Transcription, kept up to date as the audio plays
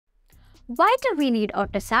Why do we need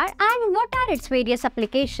Autosar and what are its various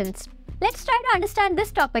applications? Let's try to understand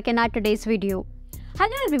this topic in our today's video.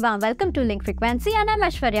 Hello everyone, welcome to Link Frequency and I'm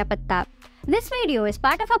Aishwarya Pattar. This video is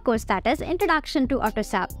part of our course that is Introduction to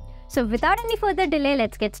Autosar. So without any further delay,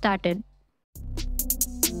 let's get started.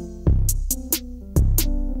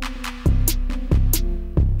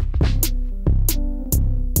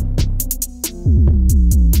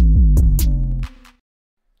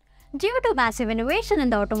 Due to massive innovation in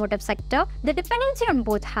the automotive sector, the dependency on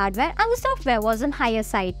both hardware and the software was on higher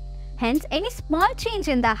side. Hence, any small change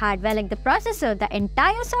in the hardware like the processor, the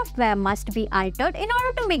entire software must be altered in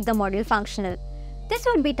order to make the module functional. This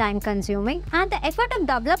would be time consuming and the effort of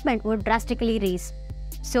development would drastically raise.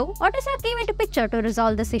 So, Autosar came into picture to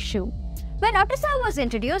resolve this issue. When Autosar was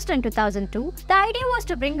introduced in 2002, the idea was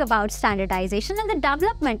to bring about standardization in the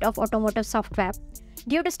development of automotive software.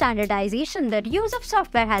 Due to standardization, the use of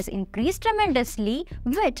software has increased tremendously,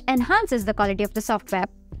 which enhances the quality of the software.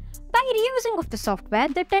 By reusing of the software,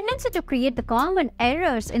 the tendency to create the common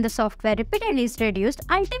errors in the software repeatedly is reduced,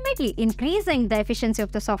 ultimately increasing the efficiency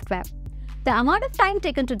of the software. The amount of time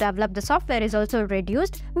taken to develop the software is also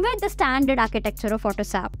reduced with the standard architecture of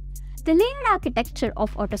Autosar. The layered architecture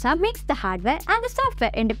of Autosar makes the hardware and the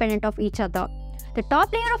software independent of each other. The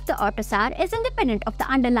top layer of the Autosar is independent of the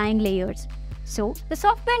underlying layers. So, the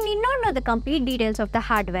software need not know the complete details of the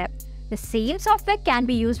hardware. The same software can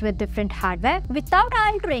be used with different hardware without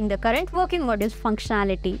altering the current working module's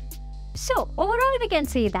functionality. So, overall we can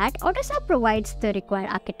say that Autosar provides the required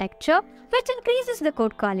architecture which increases the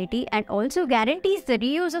code quality and also guarantees the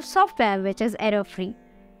reuse of software which is error-free.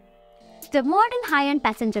 The modern high-end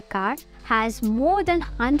passenger car has more than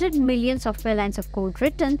 100 million software lines of code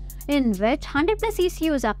written in which 100 plus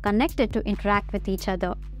ECUs are connected to interact with each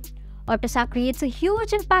other. Autosar creates a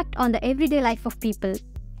huge impact on the everyday life of people.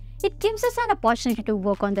 It gives us an opportunity to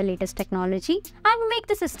work on the latest technology and make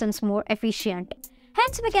the systems more efficient.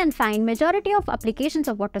 Hence, we can find majority of applications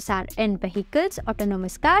of Autosar in vehicles,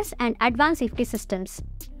 autonomous cars, and advanced safety systems.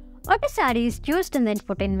 Autosar is used in the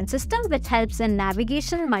infotainment system, which helps in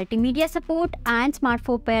navigation, multimedia support, and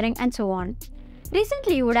smartphone pairing, and so on.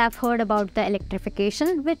 Recently, you would have heard about the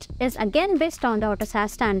electrification, which is again based on the Autosar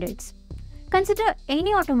standards. Consider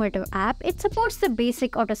any automotive app, it supports the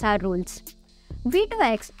basic Autosar rules.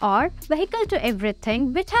 V2X or Vehicle to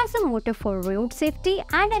Everything, which has a motive for road safety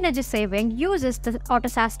and energy saving, uses the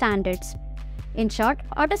Autosar standards. In short,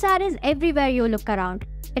 Autosar is everywhere you look around.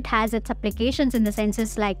 It has its applications in the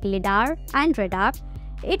senses like LiDAR and radar.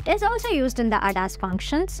 It is also used in the ADAS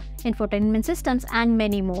functions, infotainment systems, and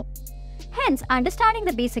many more. Hence, understanding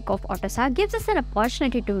the basic of Autosar gives us an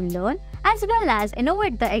opportunity to learn as well as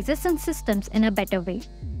innovate the existing systems in a better way.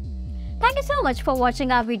 Thank you so much for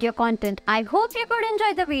watching our video content. I hope you could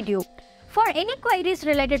enjoy the video. For any queries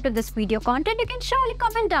related to this video content, you can surely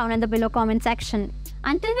comment down in the below comment section.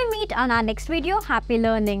 Until we meet on our next video, happy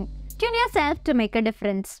learning. Tune yourself to make a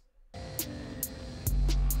difference.